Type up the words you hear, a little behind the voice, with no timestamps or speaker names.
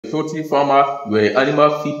Poultry farmer, you are an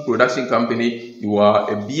animal feed production company, you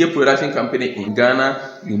are a beer production company in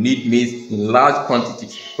Ghana, you need maize in large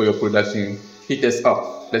quantities for your production, hit us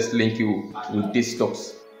up. Let's link you with these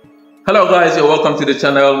stocks. Hello guys, you're welcome to the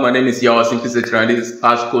channel. My name is Yawa Simplicity and this is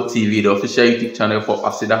ASHCo TV, the official YouTube channel for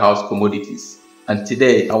Asida House Commodities. And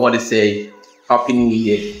today I want to say Happy New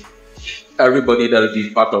Year, everybody that will be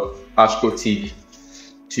part of ASHCo TV.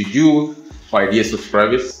 To you, my dear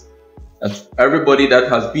subscribers, and everybody that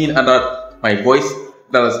has been under my voice,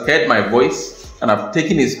 that has heard my voice and have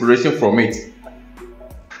taken inspiration from it,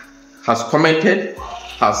 has commented,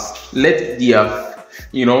 has let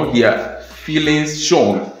their feelings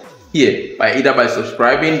shown here by either by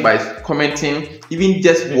subscribing, by commenting, even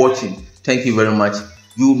just watching. Thank you very much.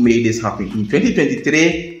 You made this happen. In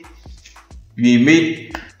 2023, we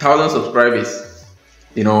made 1,000 subscribers.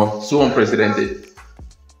 So unprecedented.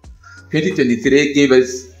 2023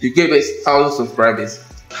 you gave us 1,000 subscribers,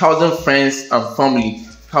 1,000 friends and family,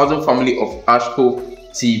 1,000 family of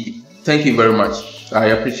ASHCo TV. Thank you very much. I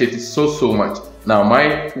appreciate it so much. Now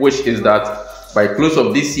my wish is that by close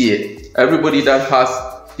of this year, everybody that has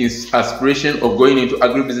his aspiration of going into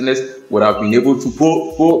agribusiness would have been able to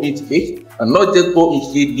go into it, and not just go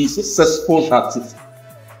into it, be successful at it.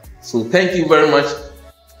 So thank you very much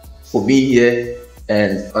for being here,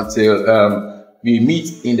 and until we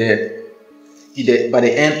meet by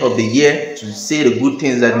the end of the year to say the good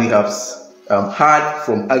things that we have heard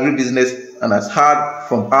from agribusiness and has heard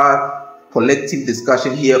from our collective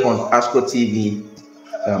discussion here on ASHCo TV.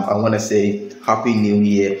 I want to say Happy New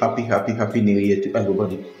Year, Happy New Year to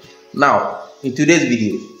everybody. Now, in today's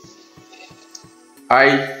video,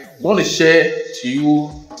 I want to share to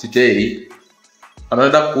you today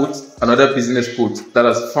another quote, another business quote that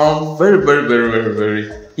has found very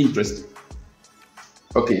interesting.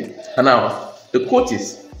 Okay, and now the quote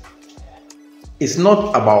is, it's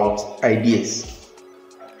not about ideas.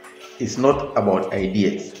 It's not about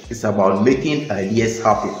ideas. It's about making ideas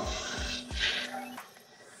happen.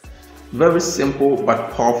 Very simple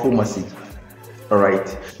but powerful message. All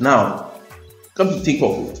right. Now, come to think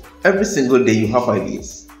of it. Every single day you have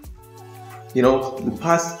ideas. You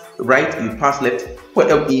pass right, you pass left.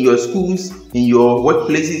 Whatever, in your schools, in your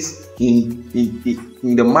workplaces,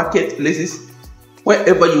 in the marketplaces,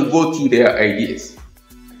 wherever you go to, there are ideas.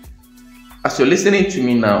 As you're listening to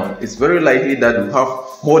me now, it's very likely that you have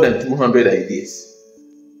more than 200 ideas.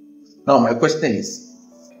 Now, my question is,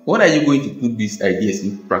 when are you going to put these ideas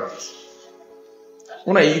into practice?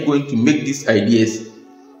 When are you going to make these ideas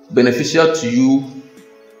beneficial to you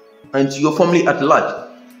and to your family at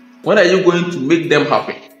large? When are you going to make them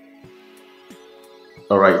happen?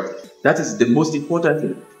 All right, that is the most important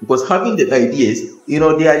thing, because having the ideas, they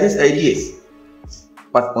are just ideas.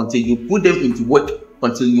 But until you put them into work,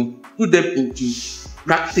 until you put them into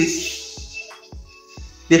practice,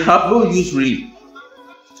 they have no use really.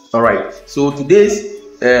 All right. So today's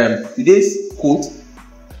quote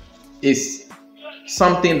is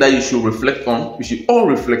something that you should reflect on. We should all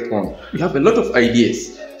reflect on. We have a lot of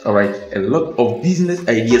ideas. All right, a lot of business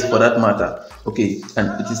ideas for that matter. Okay,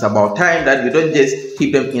 and it is about time that we don't just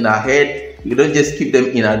keep them in our head. We don't just keep them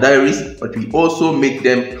in our diaries, but we also make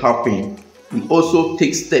them happen. We also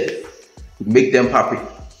take steps to make them happen.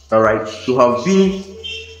 All right. You have been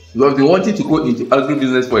wanting to go into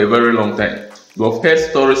agribusiness for a very long time. You have heard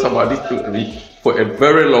stories about this for a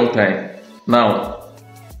very long time. Now,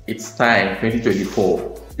 it's time,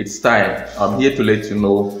 2024. It's time. I'm here to let you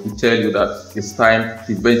know, to tell you that it's time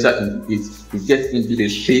to venture into it, to get into the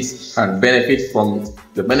space and benefit from it.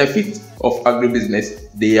 The benefits of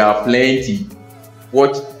agribusiness, they are plenty.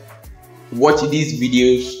 Watch these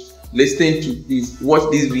videos. Watch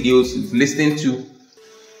these videos, listen to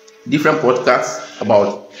different podcasts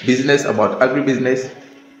about business, about agribusiness.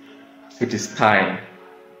 It is time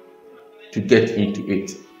to get into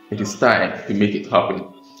it. It is time to make it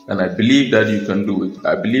happen. And I believe that you can do it.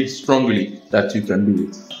 I believe strongly that you can do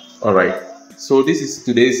it. All right. So this is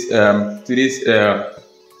today's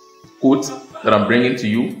quote that I'm bringing to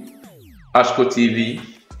you. ASHCo TV.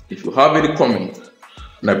 If you have any comment,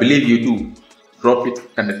 and I believe you do, drop it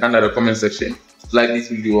under the comment section. Like this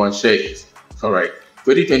video and share it. All right.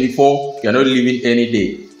 2024, you're not living any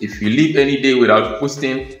day. If you live any day without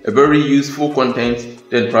posting a very useful content,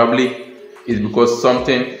 then probably it's because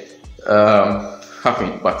something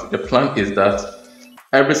happened. But the plan is that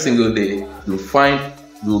every single day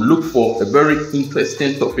you'll look for a very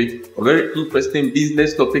interesting topic, a very interesting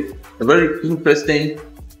business topic, a very interesting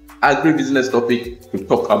agribusiness topic to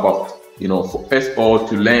talk about. For us all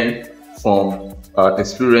to learn from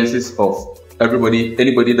experiences of anybody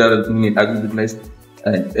that is doing in agribusiness,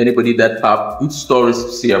 and anybody that have good stories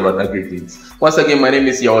to say about agri-things. Once again, my name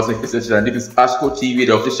is Yawase and this is ASHCo TV,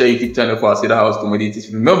 the official YouTube channel for Aseda House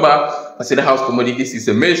Commodities. Remember, Aseda House Commodities is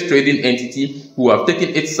a maize trading entity who have taken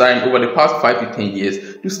its time over the past 5 to 10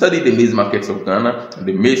 years to study the maize markets of Ghana and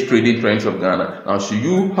the maize trading trends of Ghana. Now, should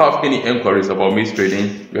you have any inquiries about maize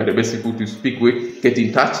trading, you are the best people to speak with. Get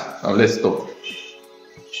in touch and let's talk.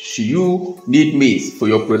 Should you need maize for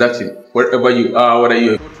your production, wherever you are, whether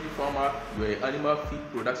you're a poultry farmer, you're an animal feed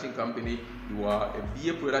production company, you are a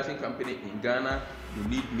beer production company in Ghana, you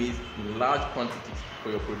need maize in large quantities for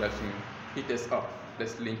your production, hit us up.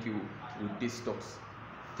 Let's link you with these stocks.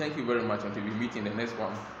 Thank you very much. Until we meet in the next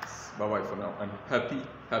one. Bye bye for now, and happy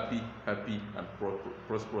and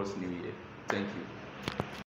prosperous new year. Thank you.